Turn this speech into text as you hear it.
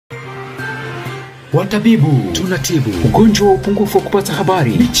Watabibu, tunatibu ugonjwa wa upungufu wa kupata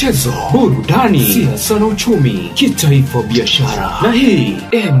habari, michezo, burudani, siasa na uchumi, kitaifa, biashara. Na hii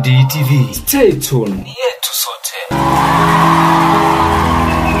MDTV. Stay tuned. Yetu sote.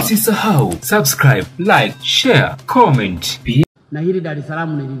 Usisahau subscribe, like, share, comment. Na hili Dar es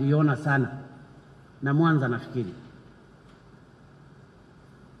Salaam nililiona sana, na Mwanza nafikiri.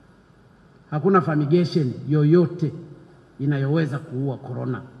 Hakuna fumigation yoyote inayoweza kuua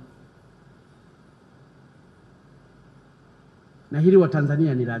corona. Na hili wa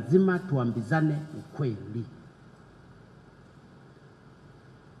Tanzania ni lazima tuambizane ukweli.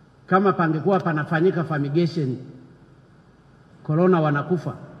 Kama pangekuwa panafanyika fumigation, corona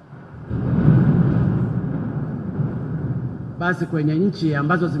wanakufa, basi kwenye nchi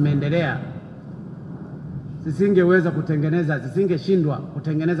ambazo zimeendelea zisingeshindwa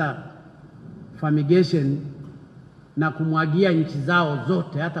kutengeneza fumigation na kumwagia nchi zao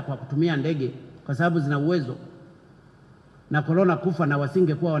zote hata kwa kutumia ndege, kwa sababu zina uwezo, na corona kufa na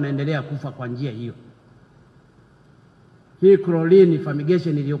wasingekuwa wanaendelea kufa kwa njia hiyo. Hii chlorine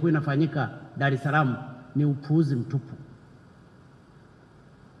fumigation iliyokuwa inafanyika Dar es Salaam ni upuuzi mtupu.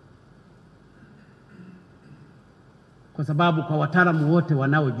 Kwa sababu kwa wataalamu wote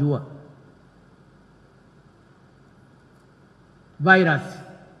wanaojua, virus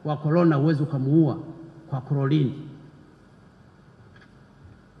wa corona huwezi kumuua kwa chlorine.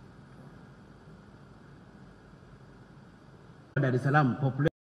 Dar es Salaam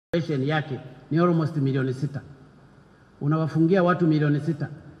population yake ni almost milioni 6. Unawafungia watu milioni 6.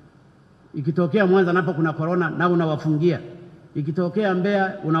 Ikitokea Mwanza napo kuna corona na unawafungia. Ikitokea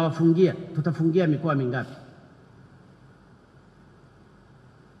Mbeya unawafungia. Tutafungia mikoa mingapi?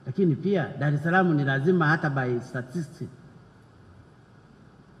 Lakini pia Dar es Salaam ni lazima hata by statistics,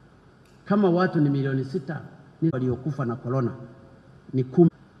 kama watu ni milioni 6, ni waliokufa na corona ni 10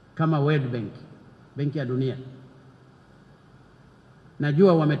 kama World Bank, Benki ya Dunia.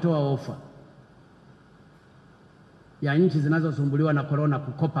 Najua wametoa ofa ya nchi zinazosumbuliwa na corona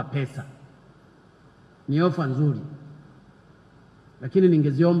kukopa pesa. Ni ofa nzuri, lakini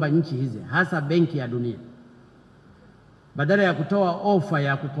ningeziomba nchi hizi, hasa Benki ya Dunia, badala ya kutoa ofa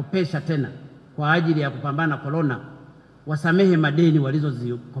ya kukopesha tena kwa ajili ya kupambana na corona, wasamehe madeni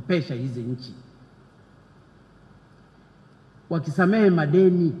walizozikopesha hizi nchi. Wakisamehe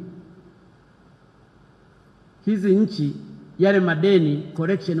madeni hizi nchi, yale madeni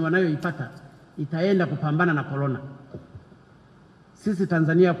correction wanayoipata itaenda kupambana na corona. Sisi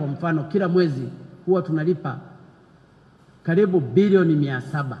Tanzania kwa mfano, kila mwezi huwa tunalipa karibu bilioni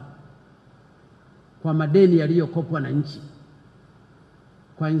 700 kwa madeni yaliyokopwa na nchi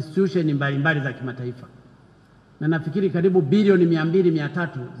kwa institution mbalimbali za kimataifa, na nafikiri karibu bilioni 200-300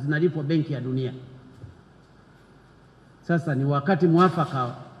 zinalipwa Benki ya Dunia. Sasa ni wakati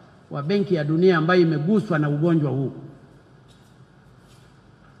mwafaka wa Benki ya Dunia ambayo imeguswa na ugonjwa huu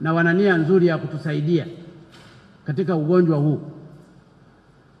na wana nia nzuri ya kutusaidia katika ugonjwa huu,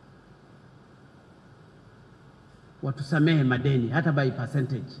 watusamehe madeni hata by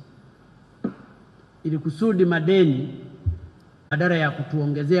percentage, ili kusudi madeni badala ya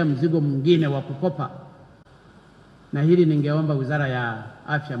kutuongezea mzigo mwingine wa kukopa. Na hili ningeomba Wizara ya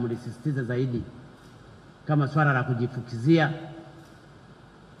Afya mlisisitize zaidi, kama swala la kujifukizia,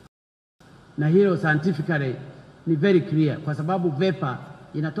 na hilo scientifically ni very clear, kwa sababu vapor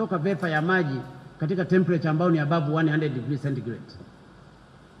inatoka vapor ya maji katika temperature ambayo ni above 100 degrees centigrade.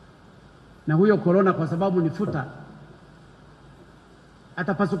 Na huyo corona kwa sababu ni futa,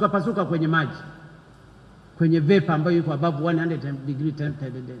 atapasuka kwenye maji, kwenye vapor ambayo iko above 100 degrees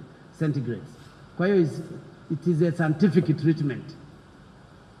centigrade. Kwa hiyo it is a scientific treatment.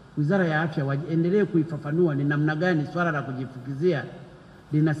 Wizara ya Afya waendelee kuifafanua ni namna gani swala la kujifukizia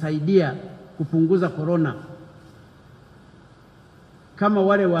linasaidia kupunguza corona, kama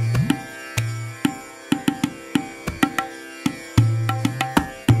wale wa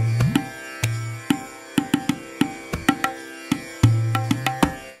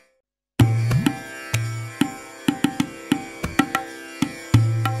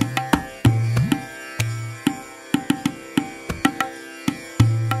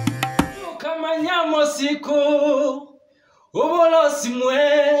nyamo siku ubolosi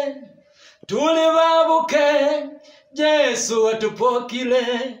mwe tulibabuke Yesu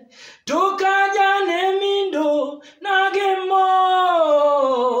atupokile tukajane mindu nagemo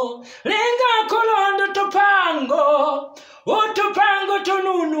lenga kolondo utupango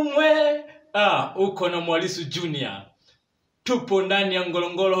tununumwe. Uko na Mwalisu Junior. Tupo ndani ya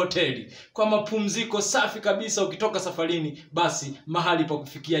Ngorongoro hoteli kwa mapumziko safi kabisa. Ukitoka safarini, basi mahali pa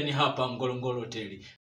kufikia ni hapa Ngorongoro hoteli.